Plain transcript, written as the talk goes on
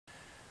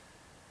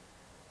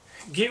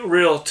Get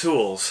real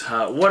tools.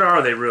 What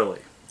are they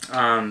really?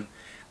 The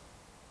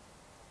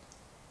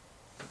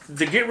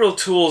get real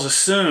tools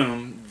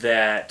assume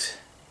that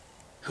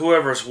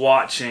whoever's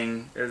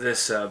watching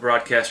this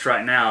broadcast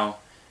right now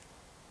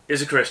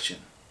is a Christian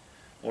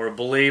or a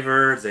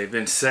believer. They've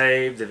been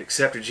saved. They've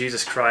accepted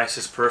Jesus Christ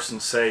as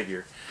personal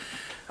Savior.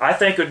 I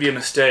think it would be a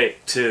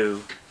mistake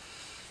to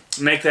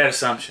make that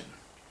assumption,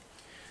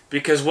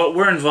 because what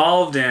we're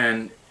involved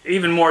in,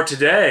 even more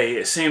today,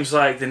 it seems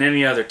like, than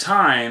any other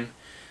time,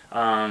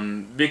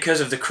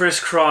 because of the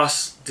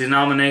crisscross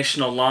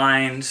denominational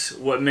lines,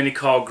 what many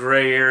call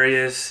gray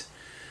areas,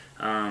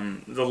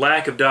 the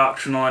lack of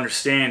doctrinal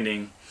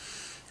understanding.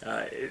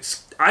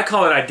 I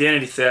call it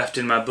identity theft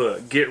in my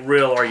book, Get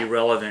Real, Are You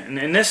Relevant? And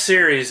in this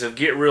series of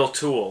Get Real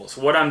tools,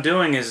 what I'm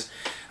doing is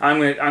I'm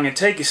going to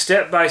take you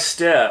step by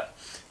step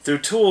through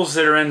tools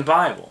that are in the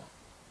Bible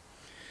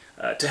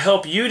to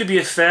help you to be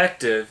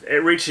effective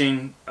at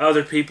reaching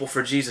other people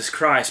for Jesus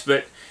Christ.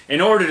 But in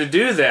order to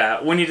do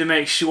that, we need to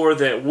make sure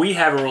that we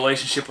have a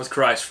relationship with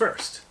Christ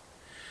first.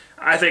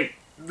 I think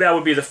that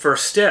would be the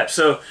first step.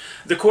 So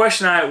the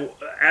question I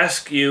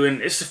ask you,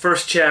 and it's the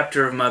first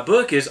chapter of my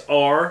book, is,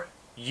 are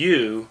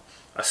you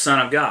a son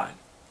of God?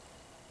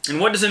 And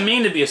what does it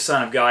mean to be a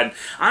son of God?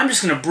 I'm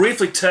just going to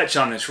briefly touch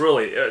on this,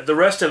 really. The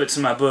rest of it's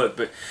in my book.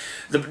 But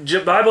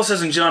the Bible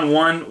says in John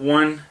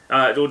 1,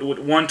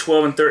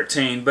 12 and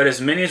 13, "But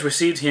as many as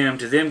received him,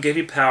 to them gave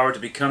he power to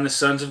become the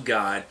sons of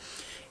God,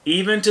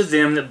 even to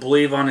them that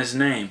believe on his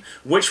name,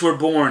 which were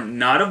born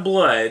not of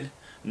blood,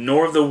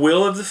 nor of the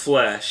will of the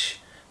flesh,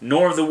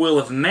 nor of the will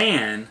of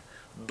man,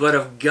 but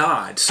of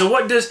God." So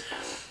what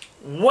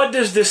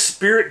does this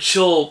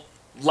spiritual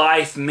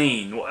life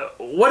mean?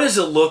 What does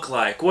it look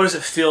like? What does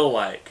it feel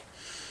like?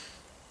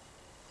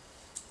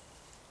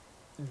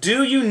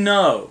 Do you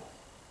know,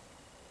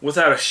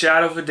 without a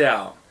shadow of a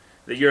doubt,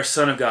 that you're a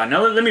son of God?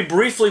 Now let me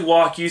briefly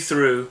walk you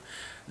through.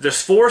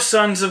 There's 4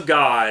 sons of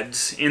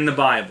Gods in the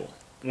Bible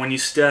when you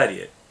study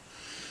it.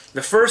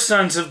 The first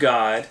sons of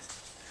God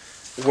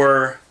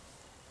were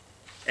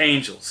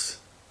angels.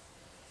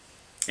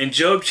 In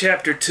Job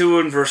chapter 2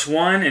 and verse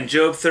 1, and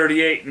Job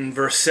 38 and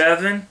verse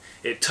 7,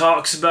 it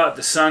talks about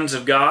the sons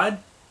of God.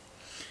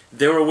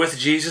 They were with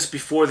Jesus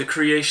before the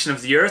creation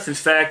of the earth. In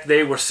fact,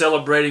 they were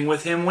celebrating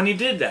with him when he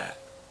did that.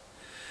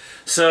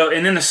 So,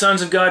 and then the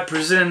sons of God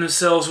presented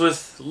themselves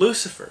with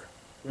Lucifer,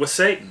 with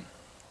Satan,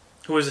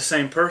 who was the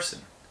same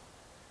person,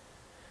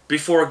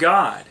 before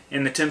God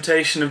in the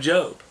temptation of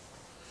Job.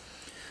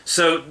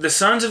 So the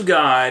sons of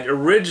God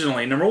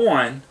originally, number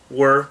one,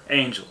 were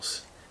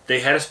angels. They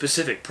had a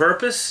specific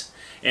purpose,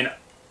 and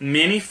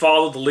many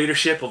followed the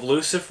leadership of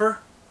Lucifer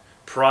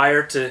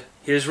prior to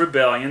his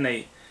rebellion.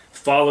 They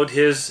followed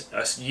his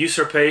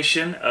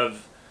usurpation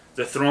of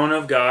the throne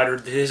of God, or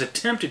his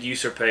attempted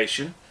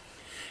usurpation,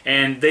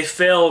 and they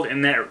failed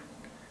in that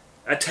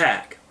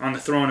attack on the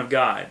throne of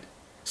God.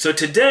 So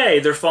today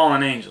they're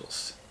fallen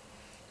angels.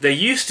 They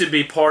used to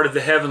be part of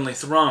the heavenly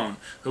throne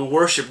who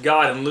worshiped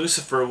God, and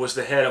Lucifer was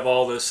the head of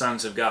all those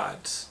sons of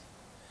gods.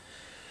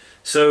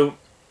 So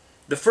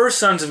the first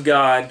sons of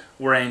God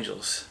were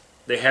angels.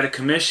 They had a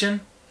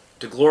commission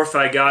to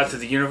glorify God through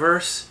the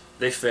universe.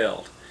 They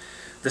failed.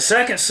 The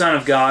second son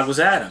of God was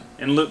Adam.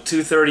 In Luke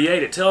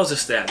 2:38 it tells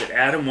us that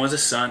Adam was a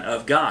son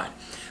of God.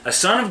 A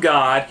son of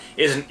God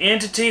is an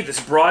entity that's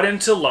brought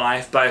into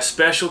life by a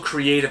special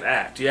creative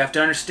act. You have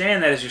to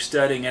understand that as you're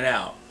studying it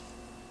out.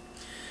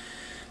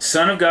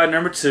 Son of God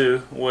number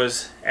 2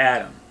 was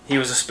Adam. He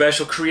was a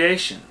special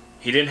creation.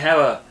 He didn't have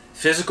a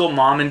physical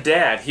mom and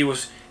dad. He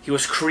was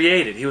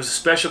created. He was a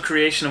special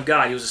creation of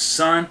God. He was a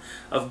son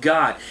of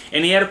God.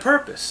 And he had a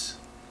purpose.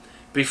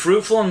 Be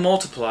fruitful and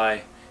multiply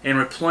and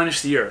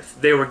replenish the earth.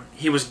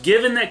 He was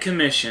given that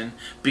commission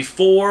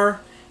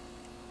before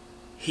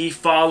he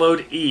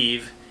followed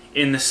Eve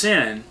in the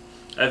sin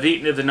of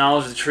eating of the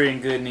knowledge of the tree of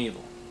good and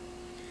evil.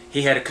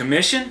 He had a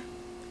commission,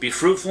 be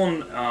fruitful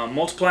and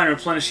multiply and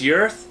replenish the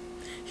earth.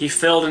 He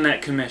failed in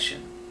that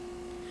commission.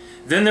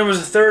 Then there was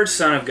a third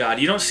son of God.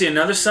 You don't see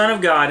another son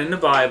of God in the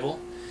Bible,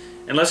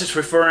 unless it's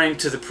referring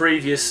to the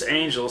previous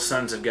angel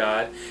sons of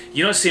God.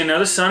 You don't see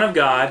another son of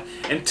God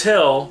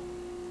until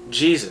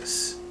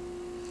Jesus.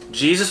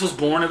 Jesus was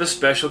born of a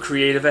special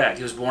creative act.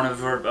 He was born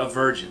of a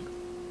virgin.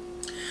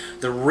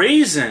 The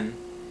reason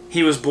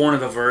he was born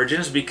of a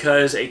virgin is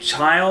because a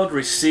child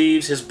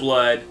receives his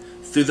blood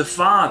through the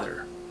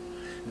Father.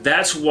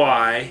 That's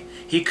why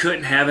he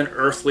couldn't have an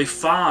earthly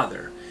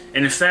father.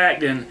 And in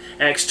fact, in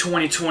Acts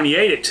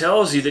 20:28, it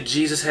tells you that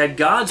Jesus had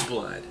God's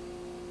blood.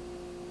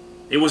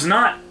 It was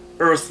not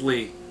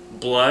earthly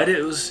blood,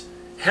 it was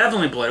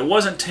heavenly blood. It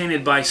wasn't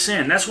tainted by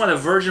sin. That's why the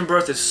virgin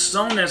birth is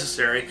so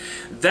necessary.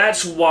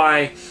 That's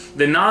why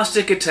the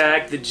Gnostic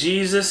attack that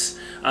Jesus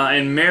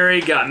and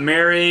Mary got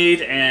married,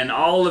 and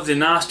all of the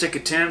Gnostic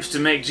attempts to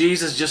make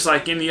Jesus just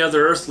like any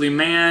other earthly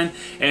man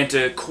and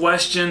to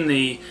question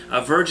the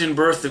virgin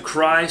birth of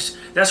Christ,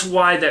 that's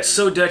why that's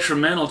so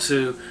detrimental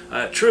to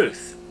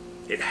truth.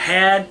 It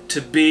had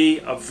to be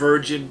a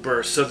virgin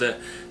birth, so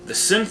the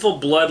sinful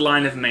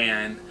bloodline of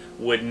man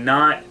would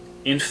not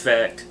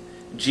infect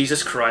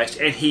Jesus Christ,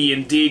 and he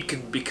indeed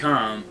could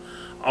become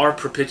our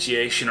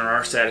propitiation or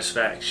our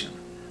satisfaction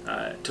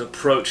to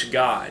approach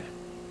God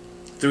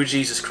through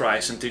Jesus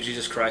Christ and through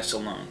Jesus Christ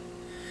alone.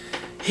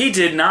 He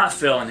did not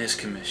fail in his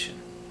commission.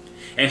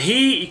 And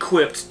he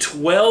equipped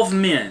 12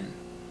 men,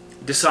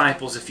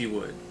 disciples if you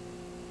would.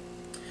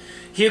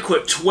 He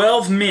equipped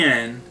 12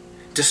 men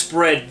to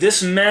spread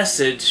this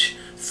message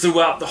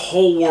throughout the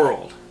whole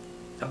world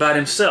about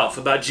himself,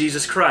 about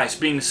Jesus Christ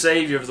being the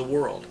Savior of the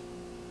world.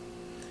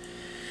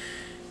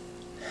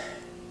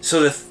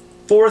 So the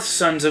fourth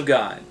sons of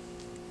God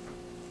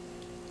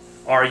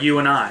are you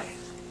and I.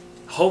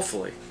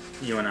 Hopefully,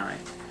 you and I.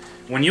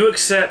 When you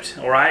accept,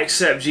 or I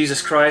accept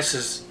Jesus Christ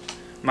as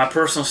my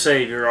personal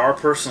Savior, our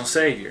personal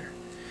Savior,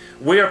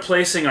 we are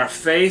placing our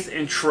faith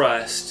and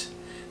trust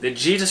that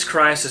Jesus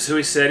Christ is who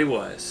he said he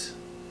was,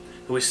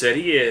 who he said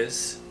he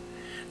is,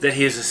 that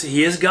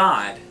he is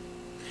God.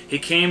 He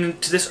came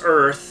to this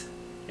earth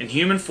in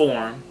human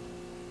form,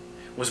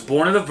 was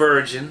born of a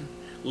virgin,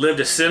 lived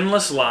a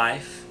sinless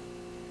life.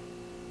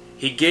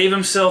 He gave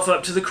himself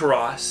up to the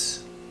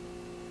cross.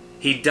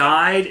 He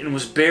died and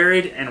was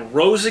buried and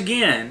rose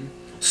again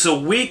so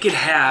we could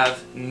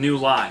have new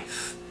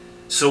life.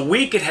 So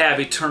we could have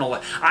eternal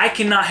life. I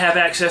cannot have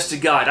access to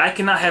God. I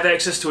cannot have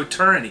access to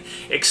eternity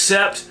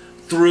except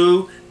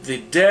through the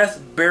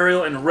death,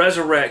 burial, and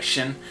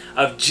resurrection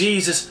of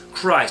Jesus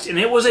Christ. And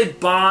it was a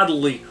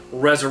bodily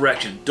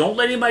resurrection. Don't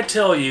let anybody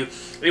tell you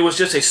it was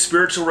just a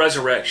spiritual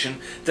resurrection,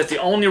 that the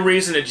only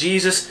reason that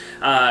Jesus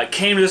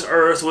came to this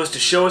earth was to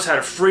show us how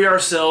to free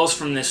ourselves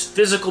from this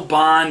physical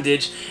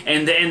bondage,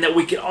 and that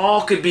we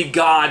all could be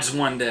gods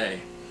one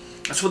day.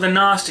 That's what the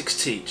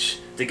Gnostics teach.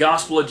 The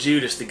Gospel of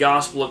Judas, the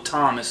Gospel of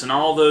Thomas, and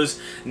all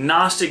those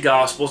Gnostic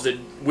Gospels that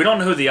we don't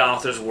know who the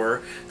authors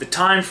were. The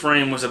time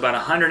frame was about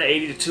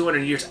 180 to 200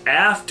 years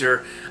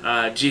after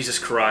Jesus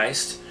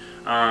Christ.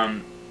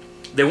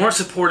 They weren't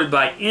supported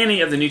by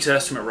any of the New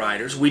Testament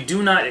writers. We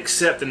do not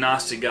accept the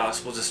Gnostic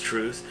Gospels as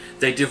truth.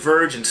 They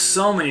diverge in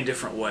so many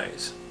different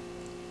ways.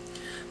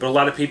 But a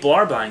lot of people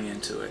are buying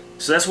into it.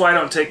 So that's why I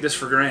don't take this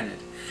for granted.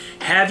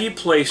 Have you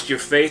placed your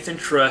faith and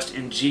trust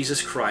in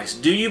Jesus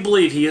Christ? Do you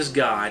believe he is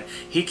God?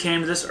 He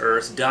came to this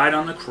earth, died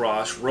on the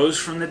cross, rose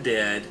from the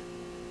dead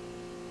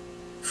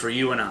for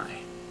you and I.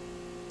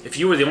 If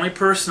you were the only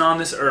person on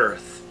this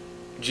earth,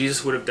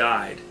 Jesus would have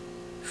died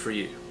for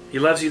you. He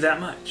loves you that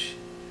much.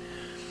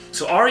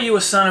 So are you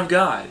a son of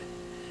God?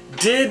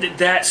 Did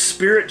that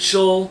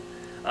spiritual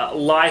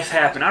life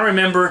happen? I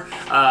remember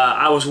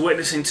I was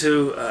witnessing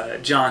to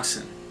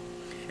Johnson.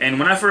 And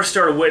when I first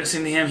started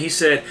witnessing to him, he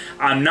said,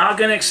 I'm not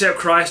going to accept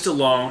Christ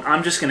alone.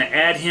 I'm just going to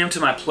add him to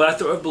my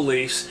plethora of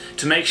beliefs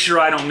to make sure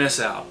I don't miss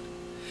out.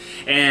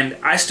 And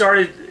I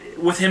started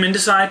with him in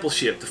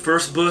discipleship. The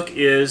first book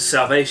is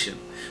Salvation.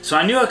 So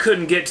I knew I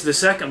couldn't get to the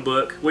second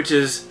book, which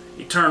is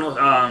eternal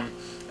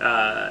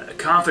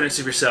confidence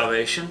of your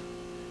salvation,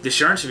 the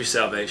assurance of your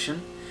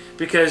salvation,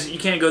 because you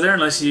can't go there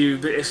unless you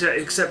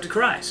accepted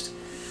Christ.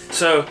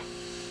 So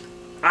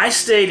I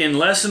stayed in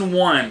lesson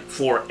 1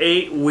 for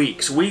 8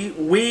 weeks.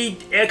 We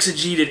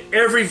exegeted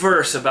every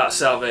verse about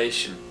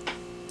salvation.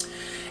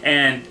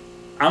 And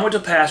I went to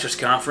a pastor's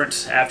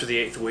conference after the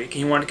 8th week,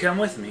 and he wanted to come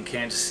with me in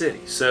Kansas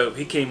City. So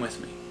he came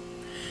with me.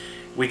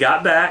 We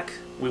got back.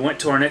 We went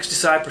to our next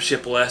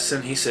discipleship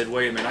lesson. He said,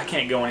 wait a minute, I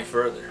can't go any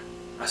further.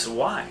 I said,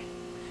 why?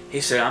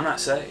 He said, I'm not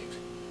saved.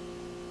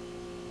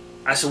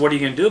 I said, what are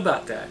you going to do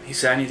about that? He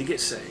said, I need to get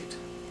saved.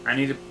 I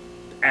need to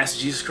ask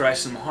Jesus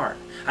Christ in my heart.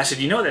 I said,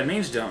 you know what that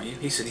means, don't you?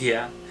 He said,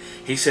 yeah.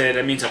 He said,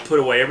 that means I put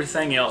away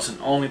everything else and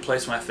only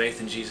place my faith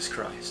in Jesus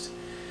Christ.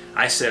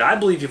 I said, I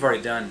believe you've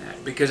already done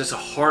that because it's a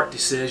heart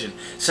decision.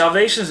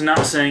 Salvation is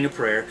not saying a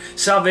prayer.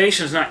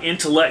 Salvation is not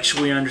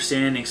intellectually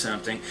understanding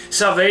something.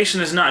 Salvation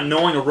is not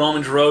knowing a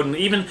Romans road, and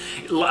even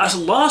a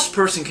lost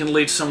person can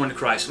lead someone to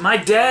Christ. My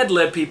dad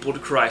led people to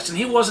Christ, and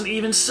he wasn't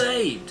even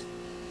saved.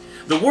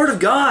 The Word of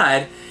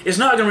God is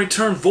not going to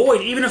return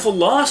void even if a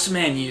lost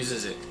man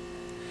uses it.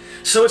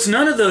 So it's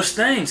none of those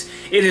things.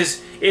 It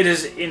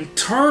is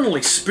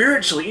internally,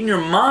 spiritually, in your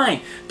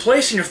mind,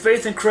 placing your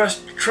faith and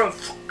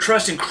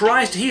trust in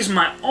Christ. He's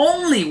my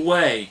only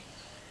way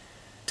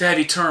to have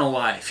eternal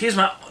life. He's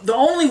the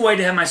only way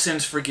to have my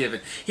sins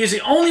forgiven. He's the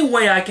only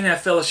way I can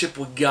have fellowship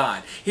with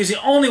God. He's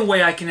the only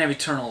way I can have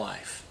eternal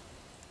life.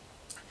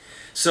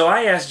 So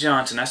I asked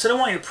Johnson, I said, I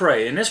want you to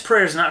pray. And this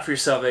prayer is not for your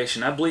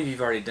salvation. I believe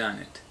you've already done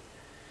it.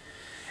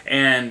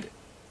 And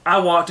I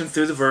walked him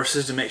through the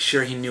verses to make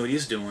sure he knew what he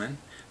was doing.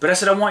 But I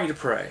said, I want you to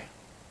pray.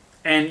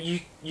 And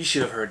you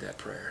should have heard that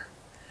prayer.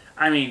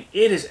 I mean,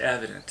 it is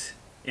evident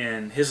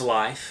in his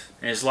life,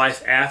 and his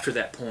life after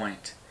that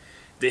point,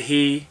 that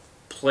he's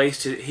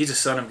a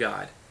son of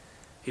God.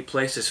 He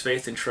placed his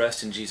faith and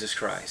trust in Jesus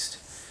Christ.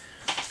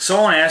 So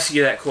I want to ask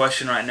you that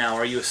question right now.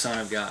 Are you a son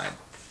of God?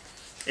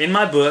 In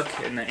my book,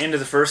 in the end of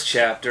the first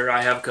chapter,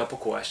 I have a couple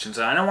questions.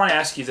 And I want to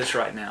ask you this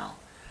right now.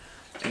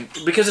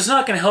 Because it's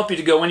not going to help you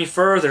to go any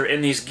further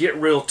in these Get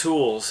Real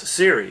Tools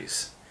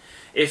series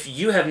if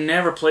you have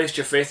never placed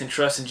your faith and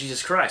trust in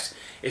Jesus Christ,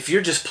 if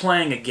you're just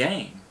playing a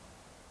game.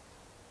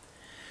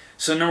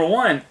 So number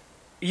one,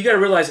 you got to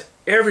realize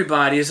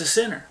everybody is a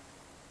sinner.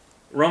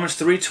 Romans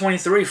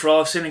 3:23, for all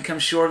have sinned and come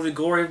short of the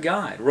glory of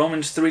God.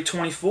 Romans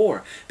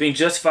 3:24, being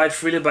justified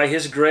freely by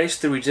His grace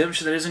through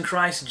redemption that is in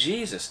Christ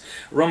Jesus.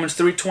 Romans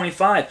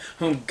 3:25,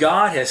 whom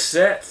God has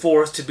set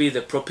forth to be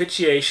the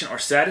propitiation or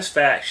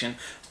satisfaction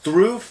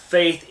through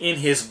faith in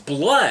His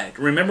blood.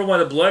 Remember why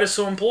the blood is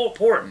so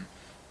important.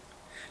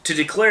 To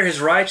declare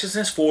His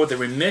righteousness for the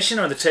remission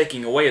or the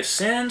taking away of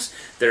sins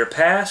that are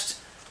past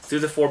through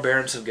the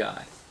forbearance of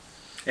God.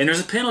 And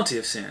there's a penalty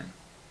of sin.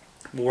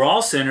 We're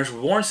all sinners.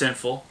 We're born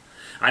sinful.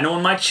 I know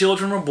when my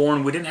children were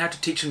born, we didn't have to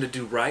teach them to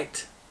do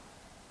right.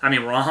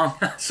 Wrong.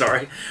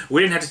 Sorry. We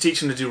didn't have to teach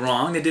them to do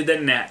wrong. They did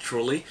that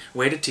naturally.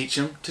 We had to teach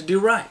them to do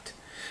right.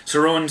 So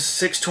Romans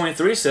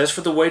 6:23 says, for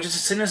the wages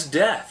of sin is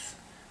death,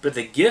 but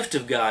the gift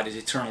of God is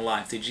eternal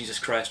life through Jesus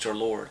Christ our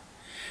Lord.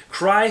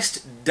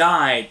 Christ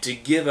died to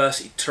give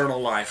us eternal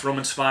life.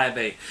 Romans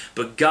 5:8.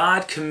 But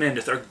God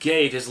commendeth or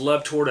gave His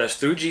love toward us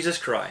through Jesus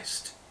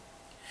Christ,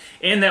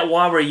 in that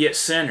while we're yet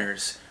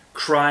sinners,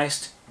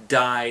 Christ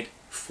died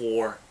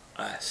for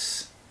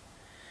us.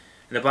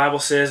 And the Bible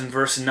says in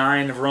verse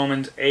 9 of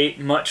Romans 8,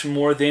 much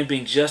more then,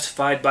 being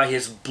justified by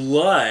His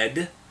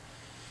blood,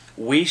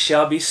 we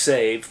shall be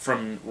saved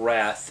from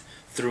wrath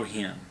through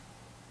Him.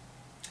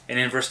 And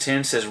in verse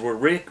 10 says,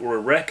 we're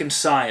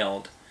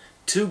reconciled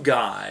to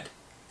God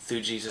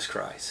through Jesus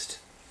Christ.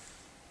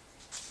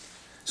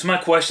 So my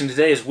question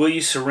today is, will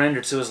you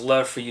surrender to His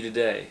love for you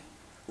today?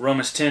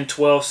 Romans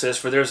 10:12 says,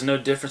 for there is no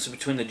difference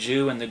between the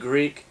Jew and the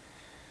Greek,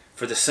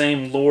 for the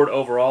same Lord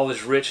over all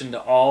is rich unto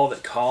all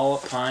that call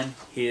upon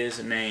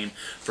His name.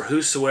 For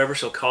whosoever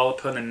shall call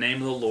upon the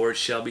name of the Lord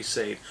shall be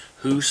saved.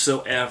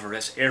 Whosoever,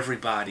 that's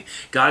everybody.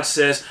 God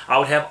says, I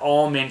would have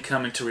all men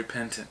come into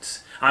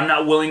repentance. I'm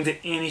not willing that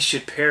any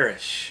should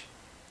perish.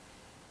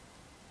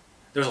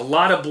 There's a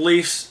lot of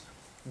beliefs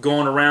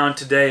going around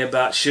today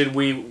about should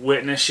we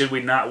witness, should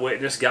we not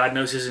witness. God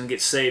knows who's going to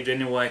get saved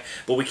anyway.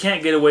 But we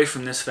can't get away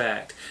from this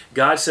fact.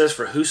 God says,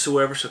 for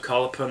whosoever shall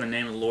call upon the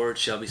name of the Lord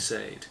shall be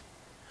saved.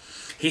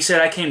 He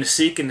said, I came to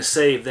seek and to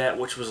save that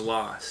which was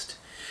lost.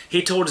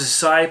 He told His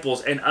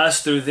disciples and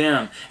us through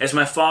them, as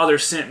my Father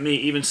sent me,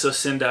 even so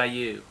send I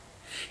you.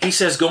 He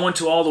says, go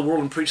into all the world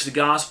and preach the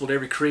gospel to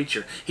every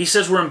creature. He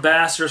says we're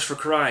ambassadors for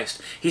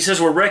Christ. He says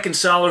we're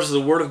reconcilers of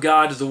the Word of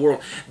God to the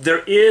world.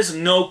 There is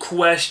no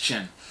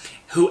question.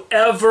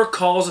 Whoever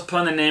calls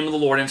upon the name of the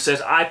Lord and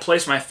says, I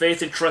place my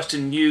faith and trust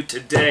in you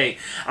today.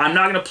 I'm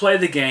not going to play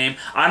the game.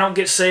 I don't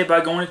get saved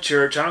by going to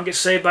church. I don't get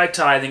saved by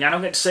tithing. I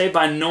don't get saved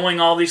by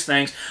knowing all these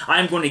things.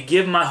 I'm going to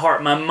give my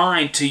heart, my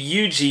mind to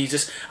you,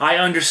 Jesus. I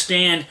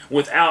understand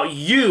without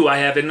you, I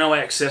have no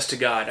access to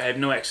God. I have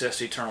no access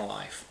to eternal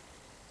life.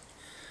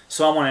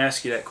 So I want to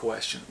ask you that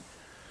question.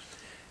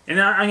 And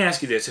I'm going to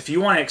ask you this. If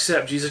you want to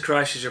accept Jesus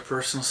Christ as your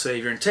personal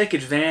Savior and take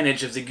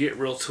advantage of the Get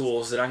Real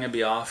tools that I'm going to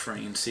be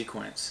offering in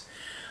sequence,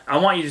 I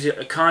want you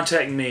to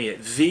contact me at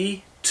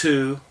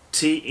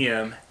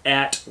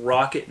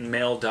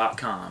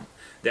v2tm@rocketmail.com.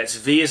 That's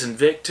V as in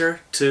Victor,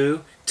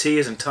 2, T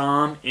as in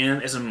Tom, M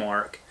as in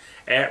Mark,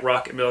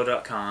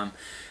 @rocketmail.com.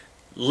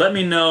 Let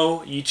me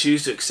know you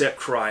choose to accept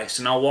Christ,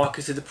 and I'll walk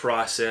you through the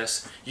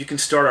process. You can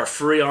start our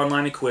free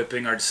online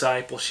equipping, our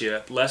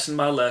discipleship, lesson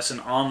by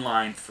lesson,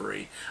 online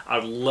free.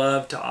 I'd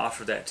love to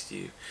offer that to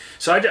you.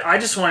 So I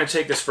just want to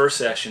take this first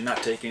session,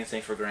 not take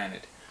anything for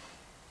granted.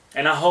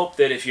 And I hope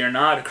that if you're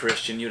not a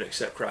Christian, you'd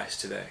accept Christ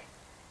today.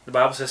 The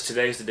Bible says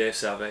today is the day of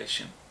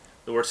salvation.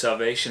 The word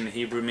salvation in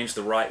Hebrew means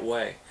the right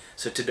way.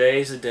 So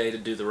today is the day to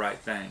do the right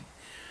thing.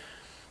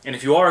 And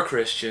if you are a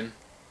Christian,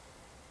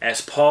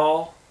 as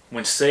Paul,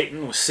 when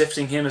Satan was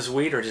sifting him as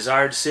wheat, or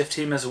desired to sift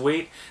him as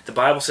wheat, the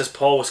Bible says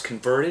Paul was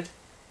converted.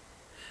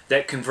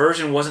 That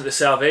conversion wasn't the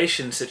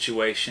salvation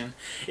situation.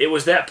 It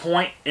was that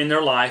point in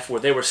their life where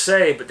they were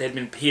saved, but he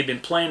had been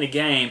playing a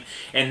game,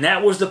 and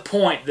that was the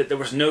point that there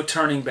was no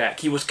turning back.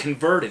 He was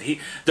converted.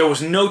 There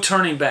was no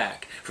turning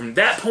back. From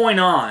that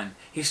point on,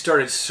 he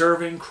started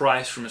serving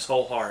Christ from his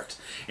whole heart.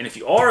 And if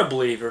you are a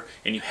believer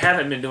and you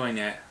haven't been doing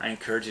that, I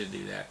encourage you to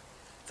do that.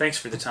 Thanks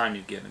for the time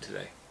you've given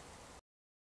today.